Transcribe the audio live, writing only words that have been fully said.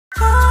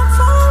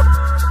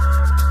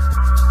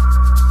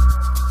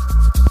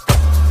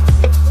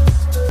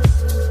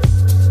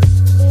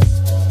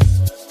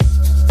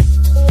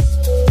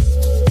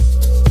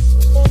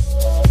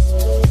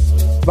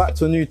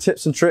to a new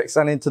tips and tricks,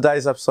 and in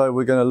today's episode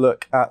we're going to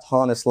look at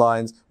harness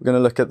lines. We're going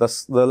to look at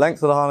the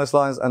length of the harness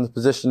lines and the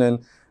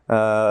positioning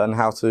and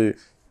how to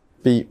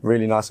be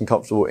really nice and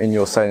comfortable in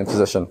your sailing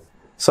position.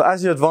 So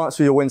as you advance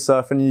with your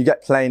windsurfing and you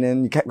get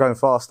planing, you keep going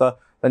faster,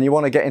 then you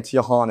want to get into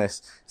your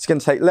harness. It's going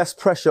to take less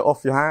pressure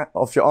off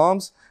your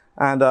arms,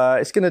 and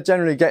it's going to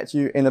generally get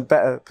you in a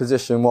better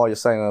position while you're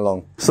sailing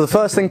along. So the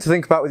first thing to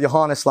think about with your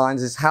harness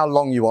lines is how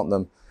long you want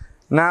them.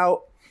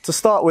 Now, to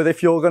start with,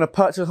 if you're going to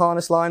purchase a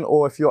harness line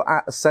or if you're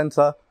at a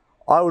centre,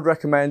 I would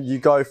recommend you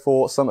go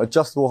for some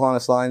adjustable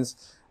harness lines.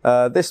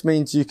 This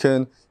means you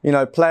can,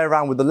 play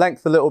around with the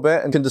length a little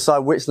bit and can decide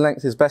which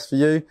length is best for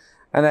you.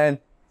 And then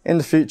in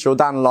the future or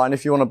down the line,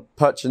 if you want to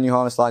purchase new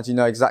harness lines, you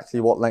know exactly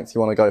what length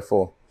you want to go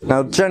for.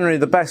 Now, generally,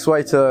 the best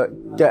way to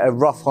get a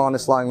rough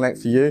harness line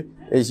length for you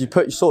is you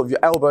put your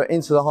elbow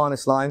into the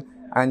harness line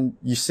and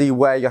you see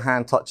where your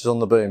hand touches on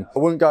the boom. I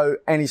wouldn't go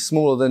any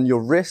smaller than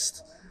your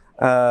wrist.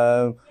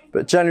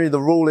 But generally the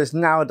rule is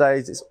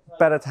nowadays it's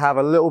better to have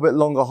a little bit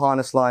longer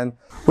harness line.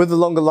 With the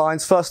longer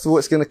lines, first of all,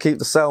 it's going to keep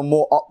the sail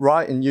more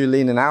upright and you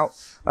leaning out.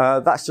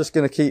 That's just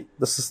going to keep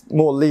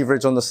more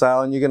leverage on the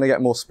sail, and you're going to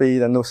get more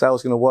speed, and the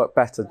sail's going to work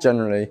better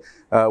generally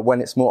when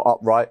it's more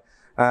upright.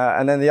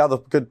 And then the other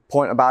good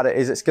point about it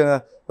is it's going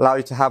to allow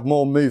you to have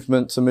more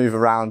movement to move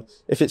around.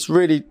 If it's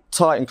really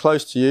tight and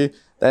close to you,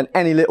 then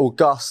any little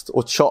gust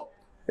or chop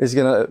is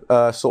going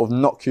to sort of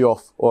knock you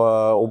off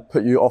or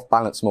put you off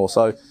balance more.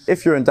 So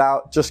if you're in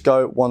doubt, just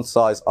go one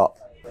size up.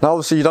 Now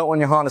obviously you don't want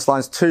your harness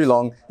lines too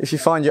long. If you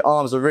find your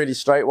arms are really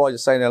straight while you're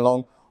sailing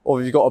along, or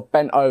if you've got a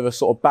bent over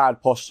sort of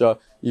bad posture,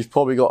 you've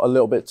probably got a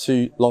little bit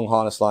too long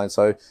harness lines.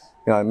 So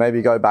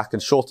maybe go back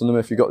and shorten them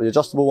if you've got the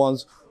adjustable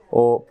ones,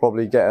 or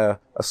probably get a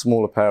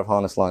smaller pair of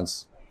harness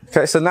lines.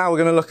 Okay, so now we're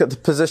going to look at the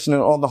positioning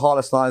on the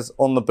harness lines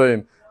on the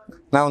boom.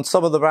 Now on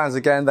some of the brands,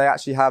 again, they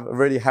actually have a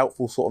really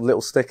helpful sort of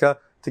little sticker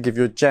to give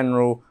you a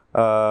general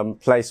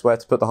place where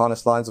to put the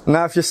harness lines.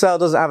 Now, if your sail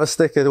doesn't have a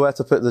sticker where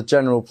to put the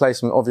general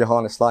placement of your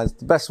harness lines,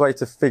 the best way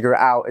to figure it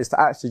out is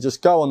to actually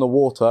just go on the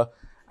water,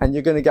 and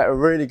you're going to get a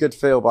really good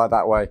feel by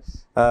that way.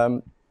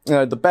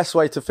 The best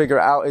way to figure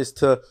it out is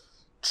to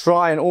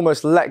try and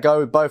almost let go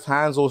with both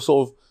hands, or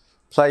sort of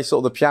play sort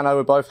of the piano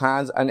with both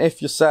hands. And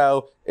if your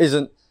sail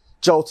isn't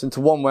jolting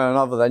to one way or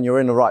another, then you're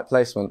in the right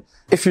placement.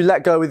 If you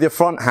let go with your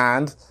front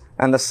hand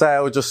and the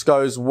sail just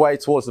goes way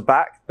towards the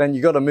back, then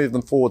you got to move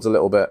them forwards a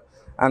little bit.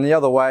 And the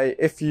other way,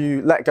 if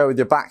you let go with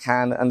your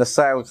backhand and the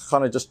sail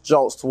kind of just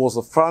jolts towards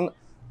the front,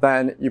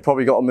 then you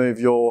probably got to move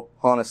your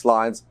harness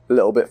lines a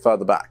little bit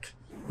further back.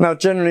 Now,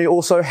 generally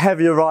also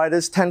heavier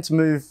riders tend to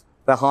move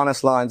their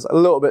harness lines a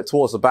little bit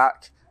towards the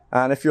back.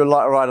 And if you're a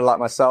lighter rider like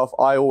myself,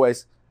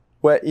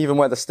 even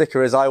where the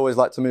sticker is, I always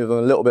like to move them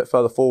a little bit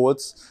further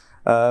forwards.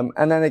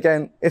 And then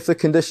again, if the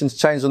conditions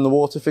change on the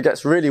water, if it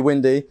gets really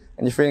windy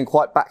and you're feeling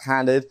quite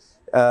backhanded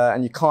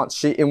and you can't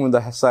sheet in with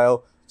the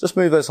sail, just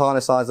move those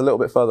harness lines a little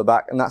bit further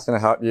back, and that's going to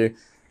help you.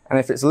 And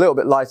if it's a little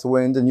bit lighter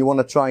wind and you want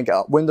to try and get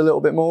upwind a little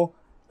bit more,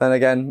 then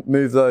again,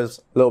 move those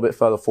a little bit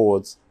further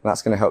forwards, and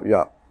that's going to help you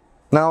out.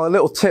 Now, a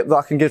little tip that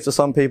I can give to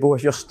some people,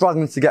 if you're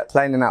struggling to get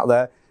planing out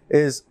there,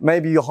 is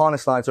maybe your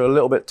harness lines are a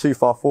little bit too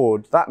far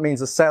forward. That means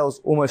the sail's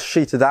almost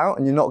sheeted out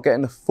and you're not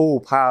getting the full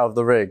power of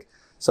the rig.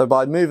 So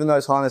by moving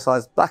those harness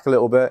lines back a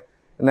little bit,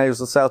 it enables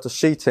the sail to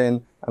sheet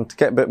in and to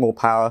get a bit more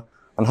power,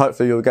 and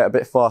hopefully you'll get a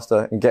bit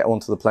faster and get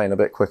onto the plane a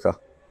bit quicker.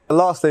 And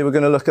lastly, we're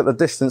going to look at the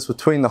distance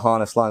between the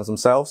harness lines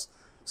themselves.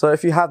 So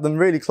if you have them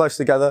really close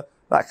together,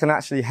 that can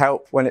actually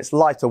help when it's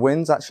lighter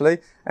winds actually,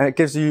 and it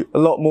gives you a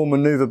lot more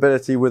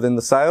maneuverability within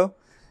the sail.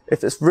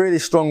 If it's really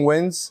strong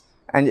winds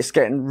and you're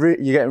getting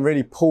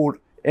really pulled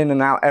in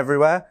and out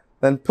everywhere,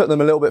 then put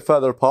them a little bit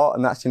further apart,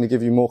 and that's going to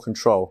give you more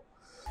control.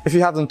 If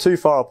you have them too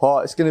far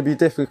apart, it's going to be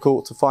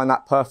difficult to find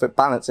that perfect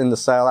balance in the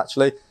sail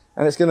actually,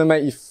 and it's going to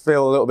make you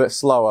feel a little bit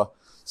slower.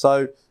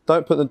 So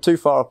don't put them too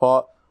far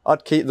apart.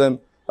 I'd keep them,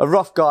 a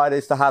rough guide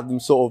is to have them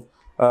sort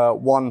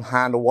of one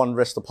hand or one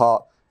wrist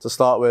apart to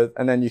start with,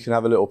 and then you can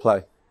have a little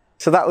play.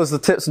 So that was the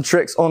tips and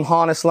tricks on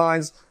harness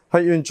lines.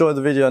 Hope you enjoyed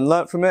the video and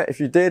learnt from it. If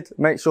you did,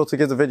 make sure to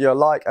give the video a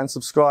like and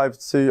subscribe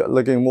to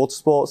Lagoon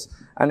Watersports.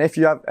 And if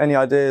you have any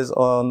ideas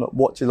on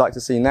what you'd like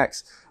to see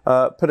next,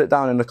 put it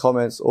down in the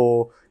comments,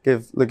 or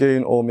give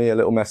Lagoon or me a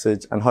little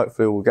message, and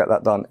hopefully we'll get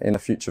that done in a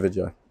future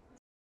video.